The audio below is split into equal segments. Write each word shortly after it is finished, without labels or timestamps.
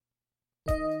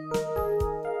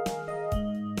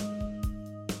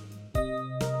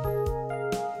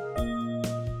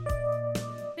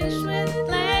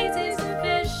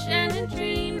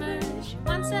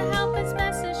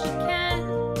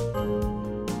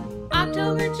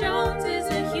October Jones is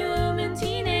a human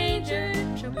teenager.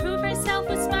 She'll prove herself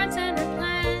with smarts and her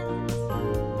plans.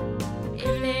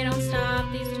 If they don't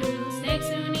stop these two snakes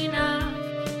soon enough,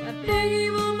 a big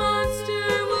evil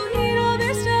monster will eat all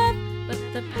their stuff. But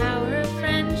the power of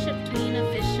friendship between a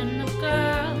fish and a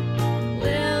girl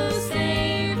will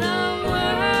save the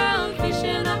world. Fish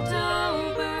in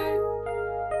October.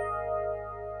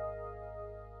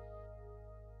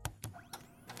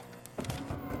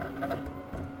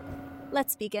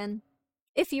 Let's begin.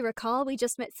 If you recall, we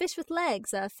just met Fish with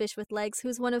Legs, a fish with legs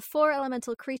who's one of 4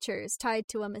 elemental creatures tied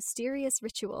to a mysterious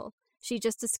ritual. She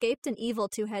just escaped an evil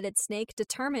 2-headed snake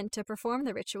determined to perform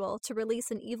the ritual to release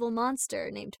an evil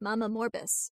monster named Mama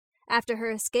Morbus. After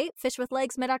her escape, Fish with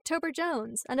Legs met October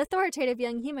Jones, an authoritative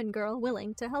young human girl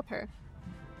willing to help her.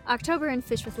 October and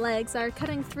Fish with Legs are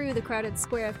cutting through the crowded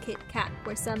square of Cape Cat,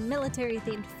 where some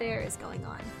military-themed fair is going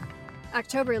on.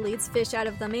 October leads Fish out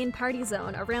of the main party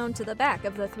zone around to the back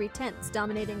of the 3 tents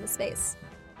dominating the space.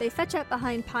 They fetch up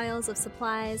behind piles of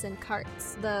supplies and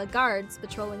carts. The guards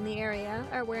patrolling the area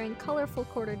are wearing colorful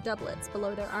quartered doublets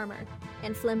below their armor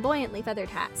and flamboyantly feathered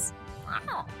hats.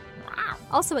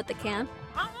 Also at the camp,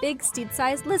 big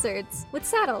steed-sized lizards with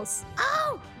saddles.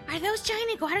 Oh, are those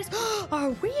giant iguanas?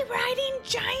 Are we riding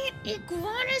giant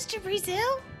iguanas to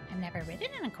Brazil? I've never ridden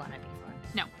an iguana before.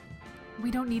 No, we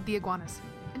don't need the iguanas.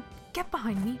 Get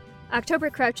behind me. October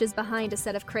crouches behind a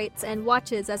set of crates and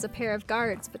watches as a pair of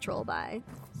guards patrol by.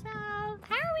 So, how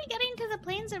are we getting to the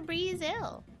plains of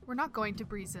Brazil? We're not going to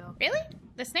Brazil. Really?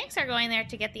 The snakes are going there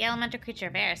to get the elemental creature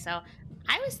of air, so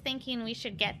I was thinking we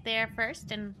should get there first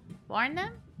and warn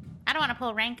them. I don't want to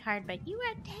pull rank card, but you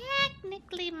are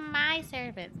technically my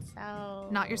servant, so...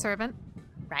 Not your servant.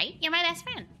 Right? You're my best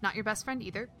friend. Not your best friend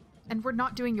either. And we're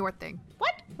not doing your thing.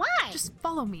 What? Why? Just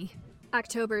follow me.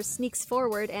 October sneaks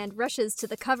forward and rushes to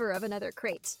the cover of another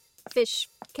crate. Fish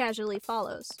casually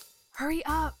follows. Hurry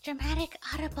up. Dramatic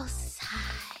audible sigh.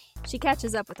 She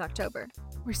catches up with October.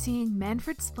 We're seeing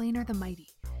Manfred Splainer the Mighty.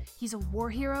 He's a war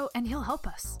hero and he'll help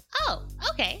us. Oh,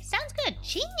 okay. Sounds good.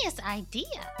 Genius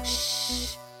idea.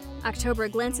 Shh. October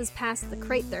glances past the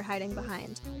crate they're hiding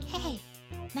behind. Hey,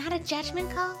 not a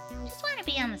judgment call? Just want to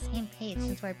be on the same page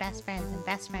since we're best friends and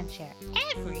best friends share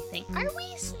everything. Are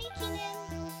we sneaking in?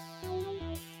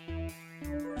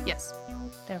 Yes.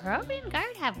 The Robian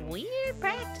Guard have weird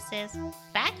practices.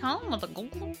 Back home with a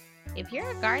Google. If you're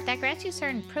a guard, that grants you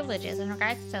certain privileges in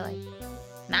regards to, like,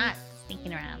 not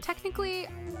sneaking around. Technically,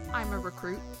 I'm a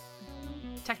recruit.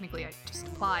 Technically, I just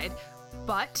applied.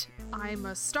 But I'm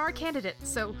a star candidate,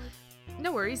 so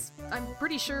no worries. I'm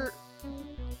pretty sure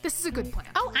this is a good plan.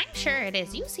 Oh, I'm sure it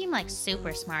is. You seem like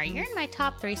super smart. You're in my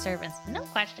top 3 servants, no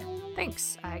question.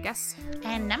 Thanks, I guess.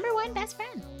 And number 1 best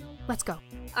friend. Let's go.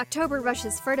 October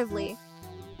rushes furtively,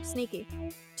 sneaky,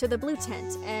 to the blue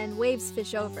tent and waves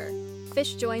Fish over.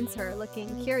 Fish joins her,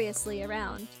 looking curiously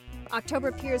around.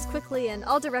 October peers quickly in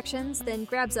all directions, then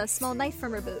grabs a small knife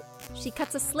from her boot. She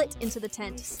cuts a slit into the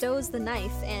tent, stows the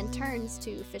knife, and turns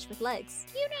to Fish with Legs.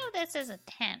 You know this is a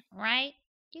tent, right?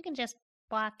 You can just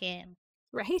walk in.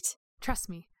 Right? Trust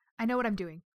me, I know what I'm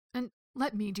doing. And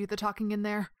let me do the talking in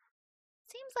there.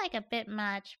 Seems like a bit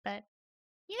much, but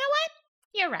you know what?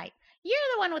 You're right. You're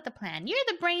the one with the plan. You're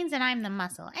the brains and I'm the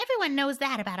muscle. Everyone knows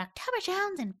that about October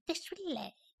Jones and Fish with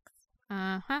Legs.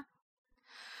 Uh-huh.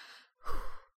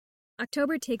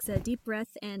 October takes a deep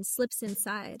breath and slips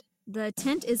inside. The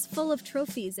tent is full of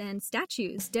trophies and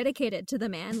statues dedicated to the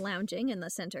man lounging in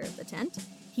the center of the tent.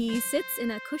 He sits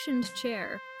in a cushioned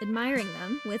chair, admiring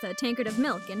them with a tankard of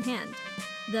milk in hand.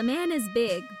 The man is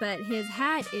big, but his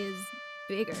hat is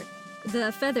bigger.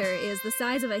 The feather is the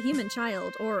size of a human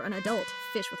child or an adult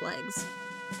fish with legs.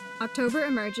 October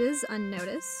emerges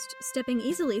unnoticed, stepping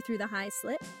easily through the high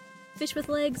slit. Fish with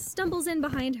Legs stumbles in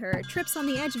behind her, trips on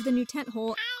the edge of the new tent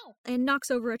hole, and knocks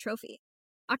over a trophy.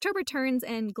 October turns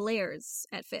and glares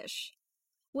at Fish.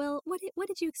 Well, what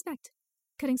did you expect?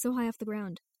 Cutting so high off the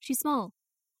ground. She's small.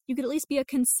 You could at least be a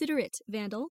considerate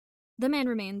vandal. The man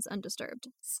remains undisturbed.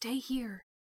 Stay here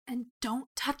and don't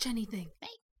touch anything.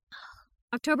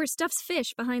 October stuffs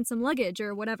Fish behind some luggage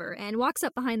or whatever and walks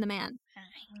up behind the man.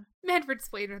 Manfred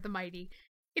Splainer the Mighty,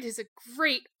 it is a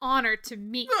great honor to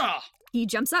meet... Ah! He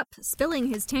jumps up, spilling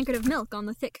his tankard of milk on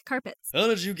the thick carpets. How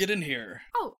did you get in here?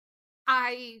 Oh,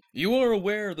 You are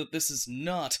aware that this is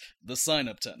not the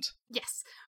sign-up tent. Yes,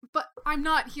 but I'm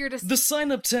not here to... The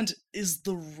sign-up tent is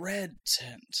the red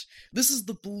tent. This is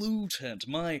the blue tent,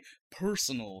 my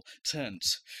personal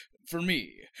tent. For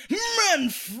me,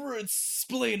 Manfred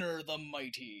Splainer the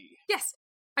Mighty. Yes,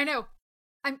 I know.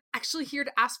 I'm actually here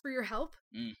to ask for your help.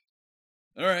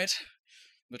 Alright.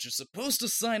 But you're supposed to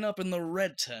sign up in the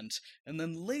red tent, and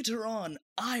then later on,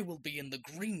 I will be in the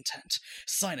green tent,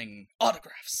 signing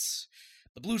autographs.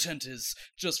 The blue tent is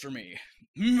just for me,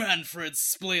 Manfred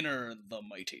Splainer the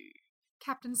Mighty.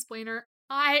 Captain Splainer,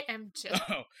 I am just...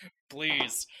 Oh,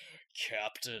 please,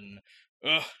 Captain.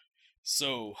 Ugh,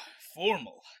 so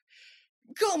formal.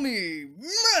 Call me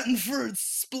Manfred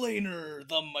Splainer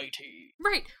the Mighty.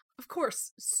 Right, of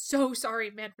course. So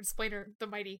sorry, Manfred Splainer the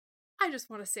Mighty. I just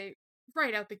want to say,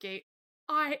 right out the gate,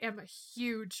 I am a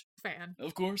huge fan.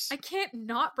 Of course. I can't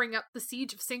not bring up the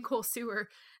siege of Sinkhole Sewer.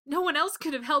 No one else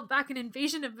could have held back an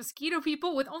invasion of mosquito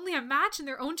people with only a match in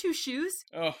their own two shoes.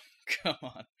 Oh, come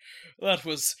on. That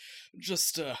was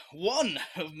just one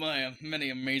of my many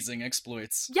amazing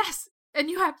exploits. Yes, and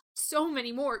you have so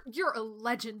many more. You're a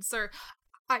legend, sir.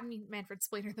 I mean, Manfred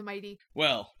Splainer the Mighty.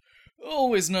 Well,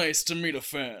 always nice to meet a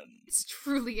fan. It's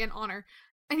truly an honor.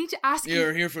 I need to ask you...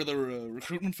 You're here for the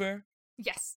recruitment fair?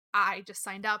 Yes, I just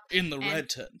signed up. In the red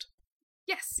tent.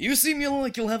 Yes. You seem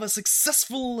like you'll have a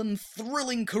successful and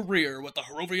thrilling career with the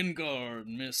Harrovian Guard,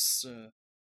 Miss...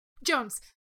 Jones.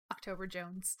 October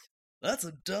Jones. That's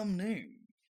a dumb name.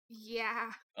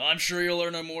 Yeah. I'm sure you'll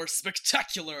earn a more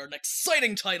spectacular and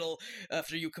exciting title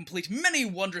after you complete many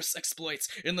wondrous exploits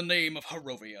in the name of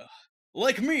Harrovia.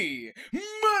 Like me,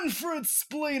 Manfred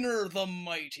Splainer the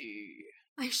Mighty.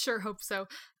 I sure hope so.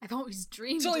 I've always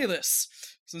dreamed... Tell you this,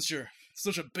 since you're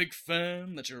such a big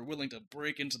fan that you're willing to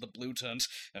break into the blue tent,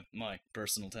 my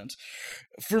personal tent,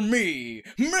 for me,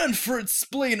 Manfred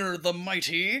Splainer the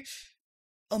Mighty,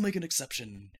 I'll make an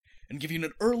exception and give you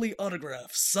an early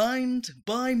autograph signed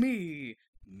by me,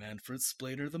 Manfred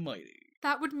Splainer the Mighty.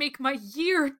 That would make my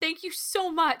year. Thank you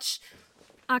so much.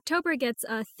 October gets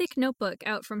a thick notebook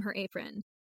out from her apron.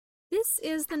 This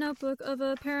is the notebook of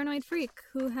a paranoid freak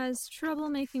who has trouble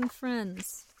making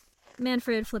friends.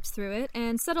 Manfred flips through it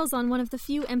and settles on one of the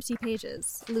few empty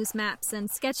pages. Loose maps and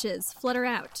sketches flutter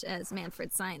out as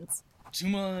Manfred signs. To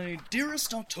my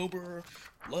dearest October,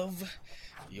 love,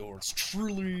 yours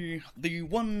truly, the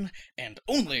one and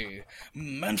only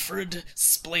Manfred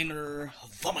Splainer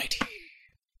the Mighty.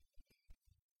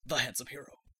 The handsome hero.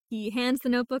 He hands the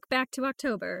notebook back to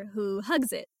October, who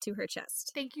hugs it to her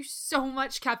chest. Thank you so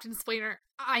much, Captain Splainer.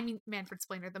 I mean, Manfred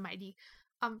Splainer the Mighty.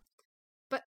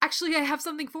 But actually I have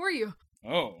something for you.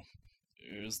 Oh,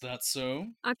 is that so?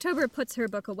 October puts her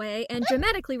book away and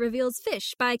dramatically reveals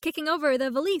Fish by kicking over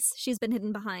the valise she's been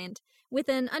hidden behind. With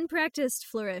an unpracticed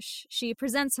flourish, she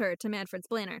presents her to Manfred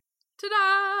Splainer.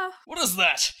 Ta-da! What is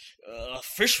that? A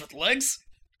fish with legs?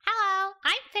 Hello,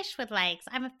 I'm Fish with Legs.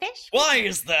 I'm a fish. Why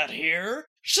is that here?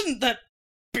 Shouldn't that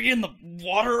be in the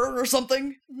water or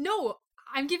something? No,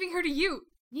 I'm giving her to you.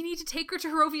 You need to take her to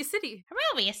Harrovia City.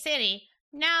 Harrovia City?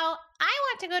 No, I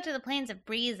want to go to the plains of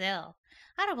Breezill.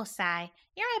 Audible sigh.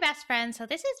 You're my best friend, so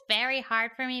this is very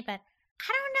hard for me, but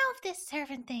I don't know if this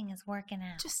servant thing is working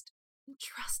out. Just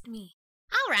trust me.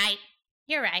 All right.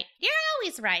 You're right. You're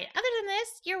always right. Other than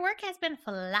this, your work has been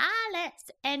flawless,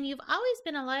 and you've always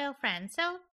been a loyal friend,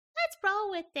 so let's roll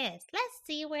with this. Let's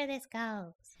see where this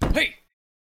goes. Hey!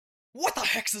 What the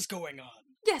hex is going on?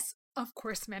 Yes, of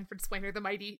course, Manfred Splainer the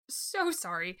Mighty. So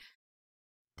sorry.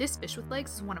 This fish with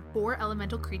legs is one of 4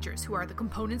 elemental creatures who are the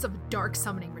components of a dark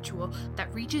summoning ritual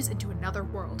that reaches into another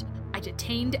world. I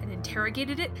detained and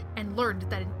interrogated it and learned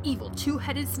that an evil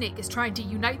 2-headed snake is trying to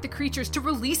unite the creatures to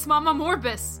release Mama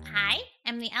Morbus. I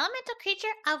am the elemental creature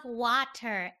of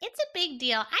water. It's a big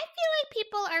deal. I feel like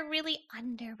people are really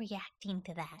underreacting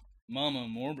to that. Mama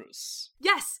Morbus.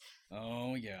 Yes!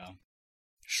 Oh, yeah.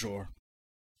 Sure.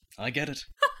 I get it.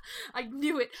 I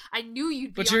knew it. I knew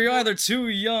you'd be But on you're board. either too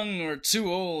young or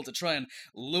too old to try and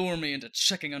lure me into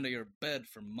checking under your bed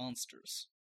for monsters.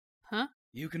 Huh?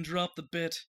 You can drop the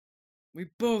bit. We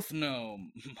both know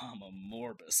Mama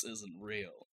Morbus isn't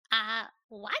real.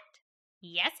 What?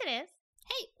 Yes, it is.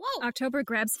 Hey, whoa! October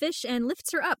grabs Fish and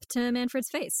lifts her up to Manfred's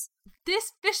face.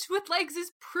 This fish with legs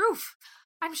is proof.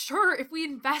 I'm sure if we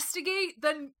investigate,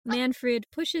 then... Manfred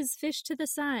pushes Fish to the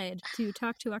side to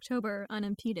talk to October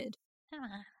unimpeded.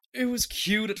 It was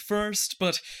cute at first,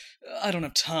 but I don't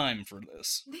have time for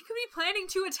this. They could be planning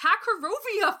to attack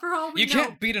Harrovia for all we You know.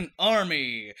 can't beat an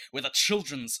army with a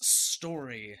children's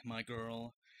story, my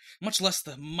girl. Much less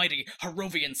the mighty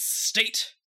Harrovian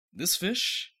state. This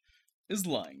fish is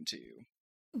lying to you.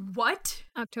 What?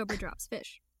 October drops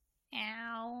Fish.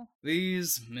 Ow.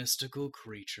 These mystical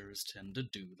creatures tend to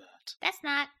do that. That's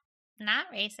not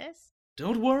racist.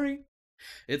 Don't worry.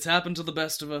 It's happened to the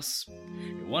best of us.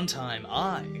 One time,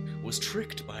 I was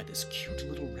tricked by this cute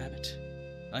little rabbit.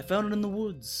 I found it in the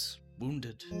woods,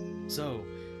 wounded. So,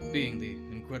 being the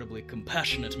incredibly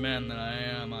compassionate man that I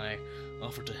am, I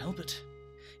offered to help it.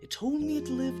 It told me it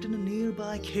lived in a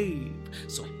nearby cave,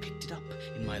 so I picked it up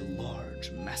in my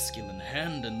large masculine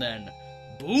hand, and then,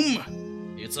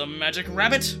 boom! It's a magic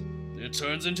rabbit! It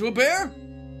turns into a bear!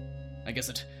 I guess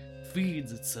it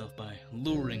feeds itself by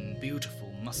luring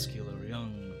beautiful, muscular,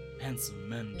 young, handsome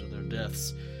men to their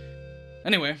deaths.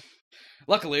 Anyway,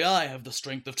 luckily I have the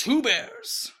strength of 2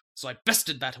 bears, so I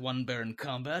bested that one bear in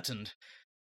combat, and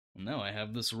now I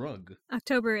have this rug.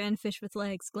 October and Fish with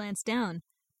Legs glance down.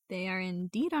 They are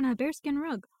indeed on a bearskin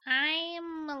rug.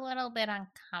 I'm a little bit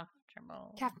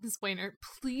uncomfortable. Captain Splainer,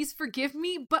 please forgive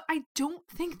me, but I don't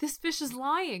think this fish is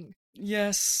lying.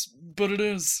 Yes, but it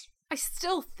is. I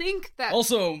still think that...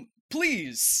 Also,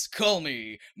 please call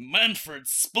me Manfred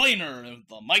Splainer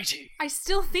the Mighty. I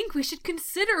still think we should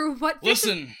consider what fish...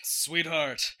 Listen,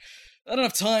 sweetheart. I don't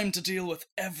have time to deal with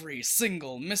every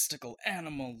single mystical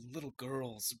animal little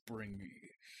girls bring me.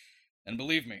 And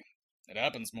believe me, it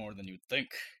happens more than you'd think.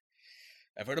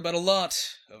 I've heard about a lot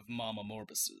of Mama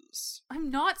Morbises. I'm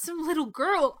not some little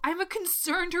girl. I'm a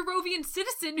concerned Erovian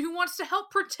citizen who wants to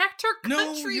help protect her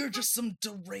country. No, you're just some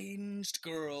deranged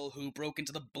girl who broke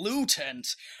into the blue tent,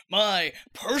 my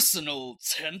personal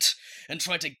tent, and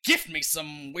tried to gift me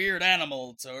some weird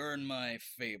animal to earn my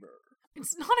favor.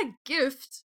 It's not a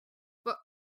gift. But,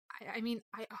 I mean,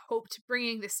 I hoped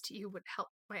bringing this to you would help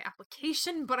my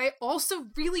application, but I also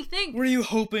really think... Were you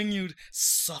hoping you'd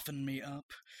soften me up?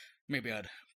 Maybe I'd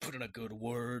put in a good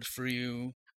word for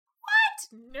you.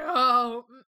 What? No.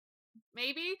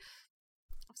 Maybe.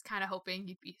 I was kind of hoping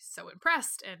you'd be so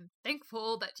impressed and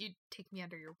thankful that you'd take me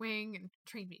under your wing and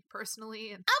train me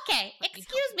personally. And Okay,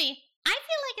 excuse me. I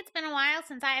feel like it's been a while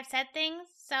since I have said things,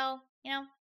 so,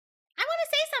 I want to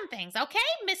say some things, okay?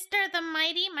 Mr. the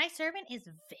Mighty, my servant is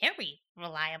very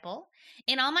reliable.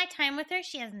 In all my time with her,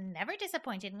 she has never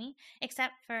disappointed me,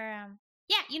 except for,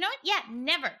 yeah, you know what? Yeah,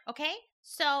 never, okay?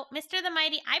 So, Mr. the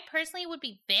Mighty, I personally would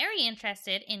be very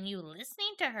interested in you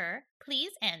listening to her,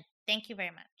 please, and thank you very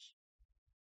much.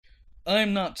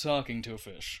 I'm not talking to a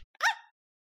fish.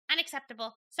 Ah!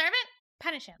 Unacceptable. Servant,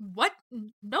 punish him. What?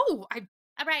 No, I...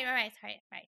 Right, sorry,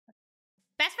 right.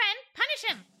 Best friend, punish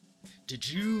him. Did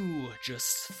you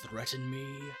just threaten me,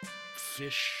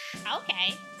 fish?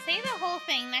 Okay, say the whole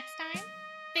thing next time.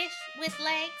 Fish with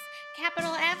legs,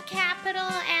 capital F, capital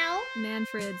L.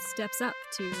 Manfred steps up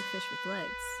to Fish with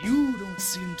Legs. You don't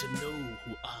seem to know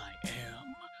who I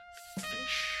am,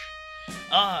 fish.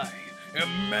 I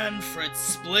am Manfred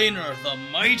Splainer the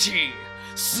Mighty,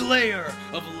 slayer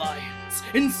of lions,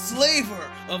 enslaver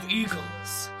of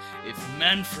eagles. If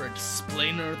Manfred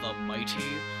Splainer the Mighty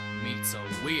meets a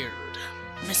weird,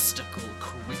 mystical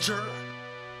creature,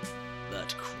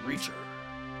 that creature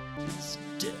is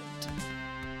dead.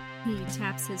 He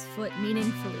taps his foot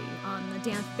meaningfully on the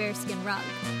damp bearskin rug,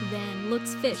 then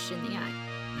looks Fish in the eye.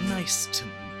 Nice to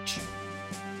meet you.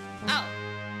 Oh,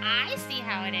 I see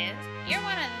how it is. You're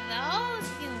one of those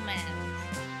humans.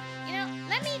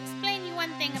 Let me explain you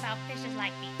one thing about fishes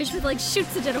like me. Fish with Legs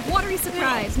shoots a jet of watery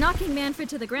surprise, knocking Manfred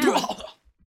to the ground.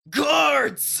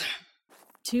 Guards!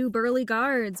 2 burly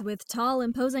guards with tall,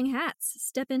 imposing hats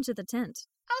step into the tent.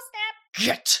 Oh, snap.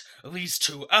 Get these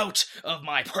 2 out of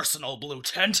my personal blue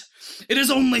tent. It is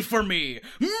only for me,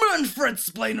 Manfred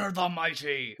Splainer the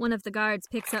Mighty. One of the guards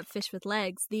picks up Fish with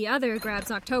Legs. The other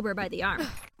grabs October by the arm.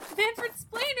 Manfred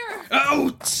Splainer!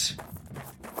 Out!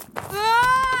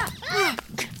 Ah!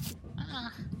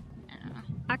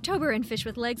 October and Fish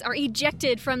with Legs are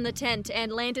ejected from the tent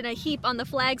and land in a heap on the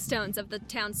flagstones of the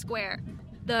town square.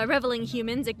 The reveling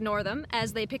humans ignore them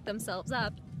as they pick themselves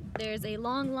up. There's a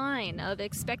long line of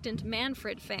expectant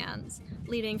Manfred fans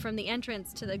leading from the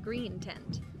entrance to the green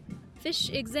tent. Fish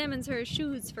examines her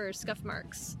shoes for scuff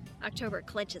marks. October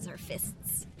clenches her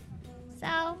fists.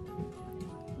 So,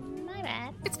 my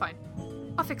bad. It's fine.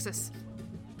 I'll fix this.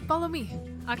 Follow me.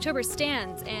 October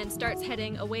stands and starts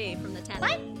heading away from the tent.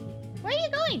 What? Where are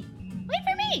you going? Wait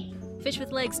for me! Fish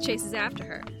with Legs chases after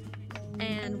her.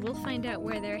 And we'll find out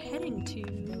where they're heading to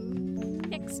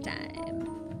next time.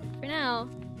 For now,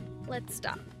 let's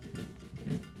stop.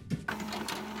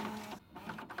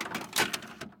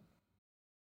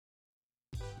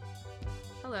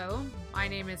 Hello, my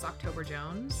name is October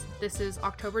Jones. This is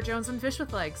October Jones and Fish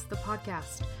with Legs, the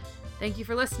podcast. Thank you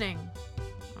for listening.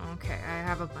 Okay, I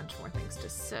have a bunch more things to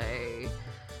say.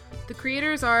 The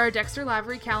creators are Dexter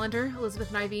Lavery Callender,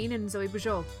 Elizabeth Niveen, and Zoe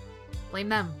Bujold. Blame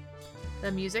them.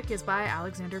 The music is by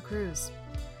Alexander Cruz.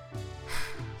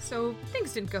 So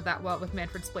things didn't go that well with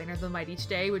Manfred Splainer the Mighty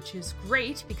today, which is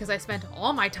great because I spent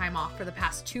all my time off for the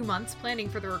past 2 months planning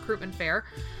for the recruitment fair.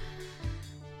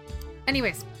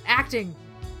 Anyways, acting.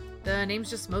 The names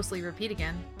just mostly repeat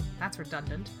again. That's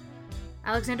redundant.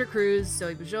 Alexander Cruz,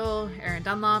 Zoe Bujol, Aaron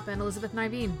Dunlop, and Elizabeth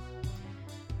Niveen.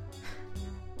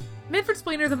 Manfred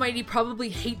Splainer the Mighty probably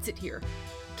hates it here.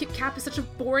 Cape Cap is such a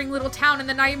boring little town, and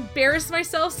then I embarrassed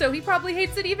myself, so he probably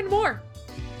hates it even more.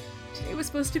 Today was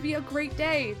supposed to be a great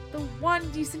day, the one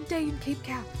decent day in Cape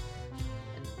Cap.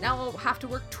 And now I'll have to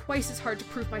work twice as hard to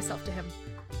prove myself to him.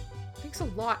 Thanks a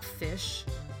lot, Fish.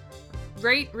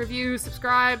 Rate, review,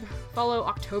 subscribe, follow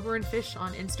October and Fish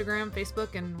on Instagram,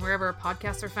 Facebook, and wherever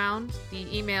podcasts are found.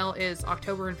 The email is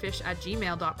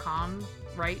octoberandfish@gmail.com.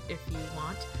 Write if you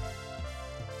want.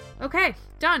 Okay,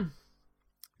 done.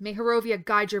 May Herovia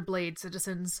guide your blade,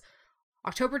 citizens.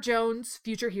 October Jones,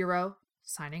 future hero,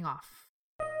 signing off.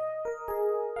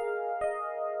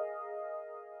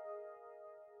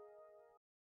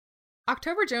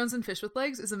 October Jones and Fish with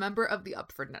Legs is a member of the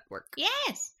Upford Network.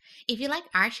 Yes! If you like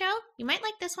our show, you might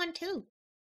like this one too.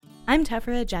 I'm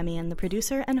Tefera Jemian, the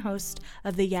producer and host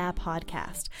of the Yeah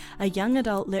Podcast, a young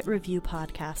adult lit review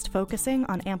podcast focusing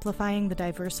on amplifying the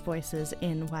diverse voices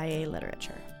in YA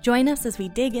literature. Join us as we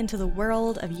dig into the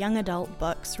world of young adult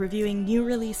books, reviewing new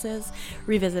releases,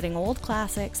 revisiting old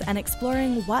classics, and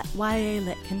exploring what YA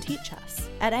lit can teach us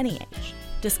at any age.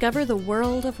 Discover the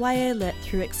world of YA lit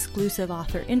through exclusive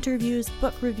author interviews,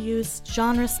 book reviews,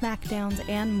 genre smackdowns,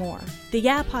 and more. The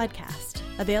Yeah Podcast,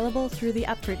 available through the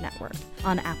Upford Network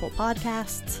on Apple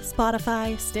Podcasts,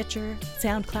 Spotify, Stitcher,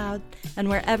 SoundCloud, and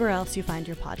wherever else you find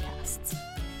your podcasts.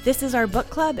 This is our book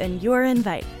club, and you're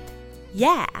invited.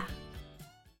 Yeah!